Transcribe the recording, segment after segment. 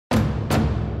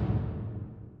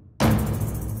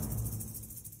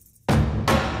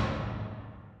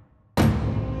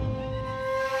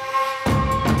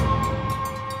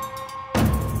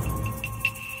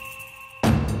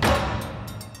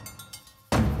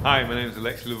Hi, my name is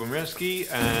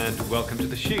Alexi and welcome to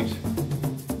the shoot.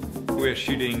 We're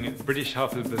shooting British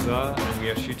Harpers Bazaar and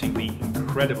we are shooting the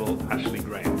incredible Ashley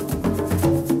Graham.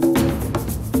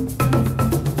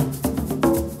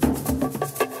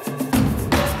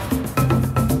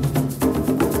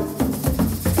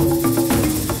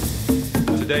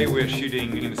 Today we're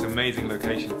shooting in this amazing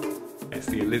location. It's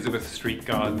the Elizabeth Street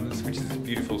Gardens, which is a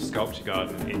beautiful sculpture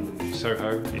garden in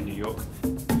Soho in New York.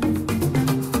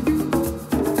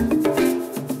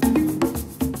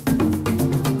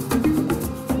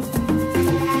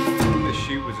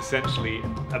 Essentially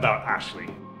about Ashley.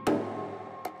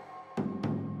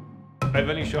 I've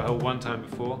only shot her one time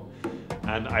before,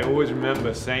 and I always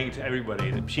remember saying to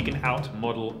everybody that she can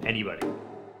out-model anybody.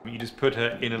 You just put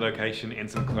her in a location in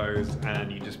some clothes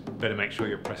and you just better make sure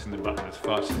you're pressing the button as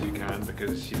fast as you can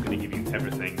because she's going to give you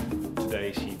everything.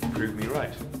 Today she proved me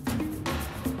right.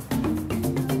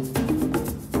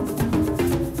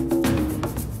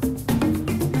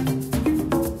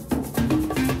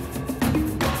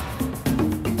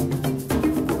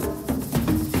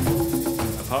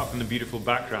 Apart from the beautiful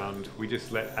background, we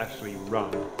just let Ashley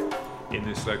run in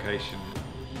this location.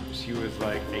 She was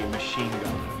like a machine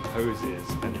gun of poses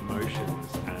and emotions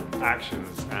and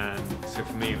actions, and so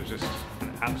for me it was just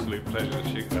an absolute pleasure to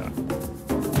shoot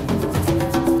her.